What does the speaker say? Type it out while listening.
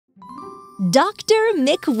Doctor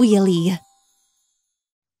McWheelie.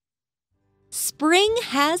 Spring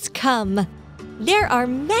has come. There are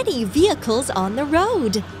many vehicles on the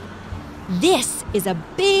road. This is a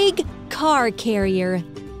big car carrier.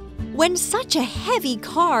 When such a heavy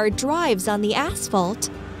car drives on the asphalt,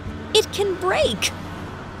 it can break.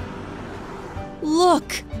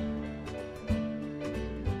 Look!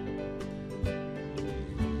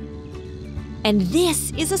 And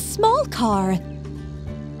this is a small car.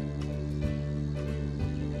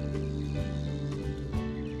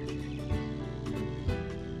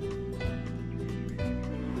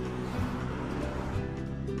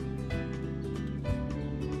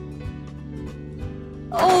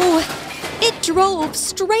 Oh, it drove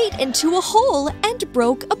straight into a hole and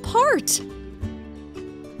broke apart.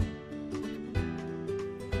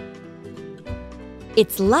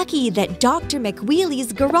 It's lucky that Doctor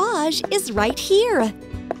McWheelie's garage is right here.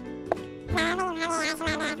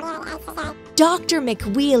 Doctor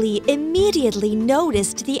McWheelie immediately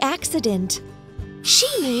noticed the accident. She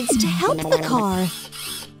needs to help the car.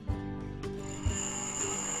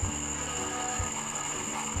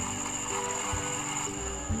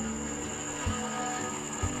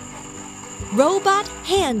 Robot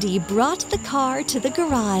Handy brought the car to the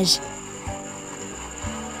garage.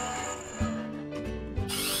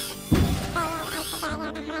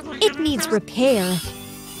 It needs repair.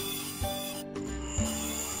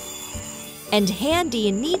 And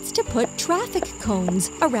Handy needs to put traffic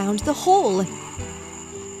cones around the hole,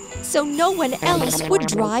 so no one else would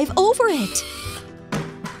drive over it.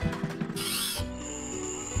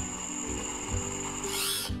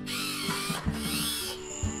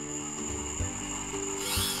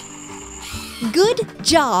 Good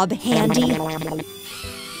job, Handy.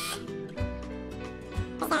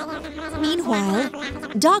 Meanwhile,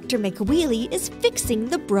 Doctor McWheelie is fixing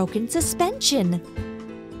the broken suspension.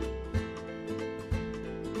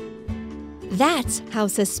 That's how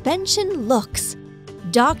suspension looks.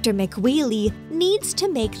 Doctor McWheelie needs to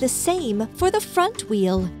make the same for the front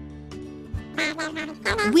wheel.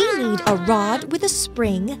 We need a rod with a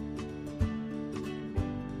spring,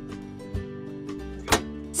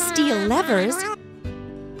 steel levers,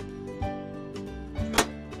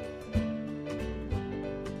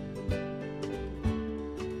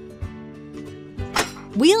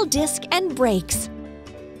 wheel disc and brakes.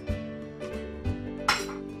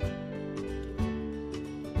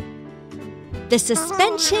 The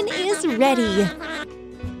suspension is ready.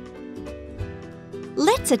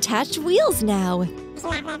 Let's attach wheels now.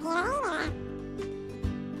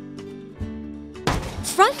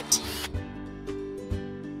 Front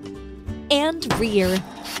and rear.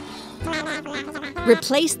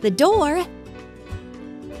 Replace the door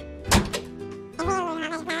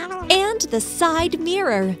and the side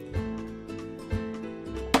mirror.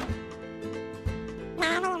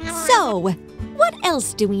 So, what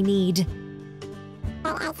else do we need?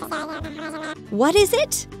 What is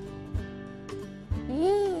it?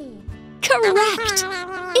 Correct!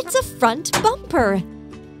 It's a front bumper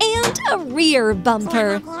and a rear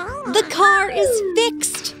bumper. The car is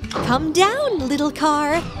fixed. Come down, little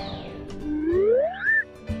car.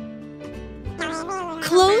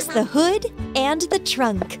 Close the hood and the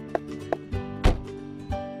trunk.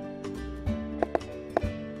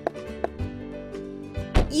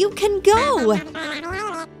 You can go.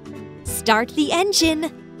 Start the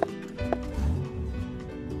engine.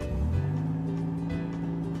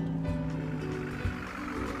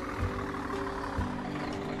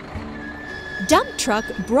 Dump truck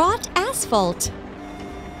brought asphalt.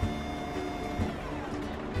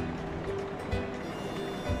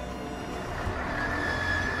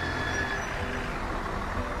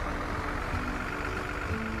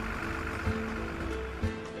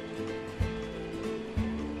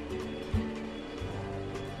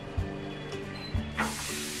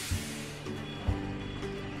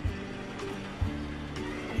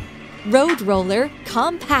 Road roller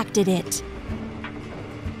compacted it.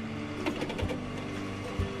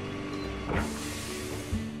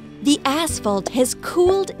 The asphalt has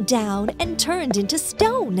cooled down and turned into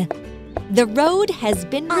stone. The road has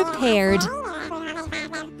been repaired.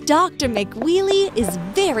 Dr. McWheelie is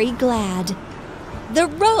very glad. The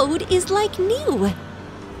road is like new.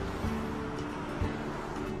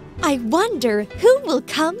 I wonder who will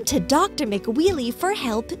come to Dr. McWheelie for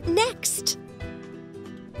help next.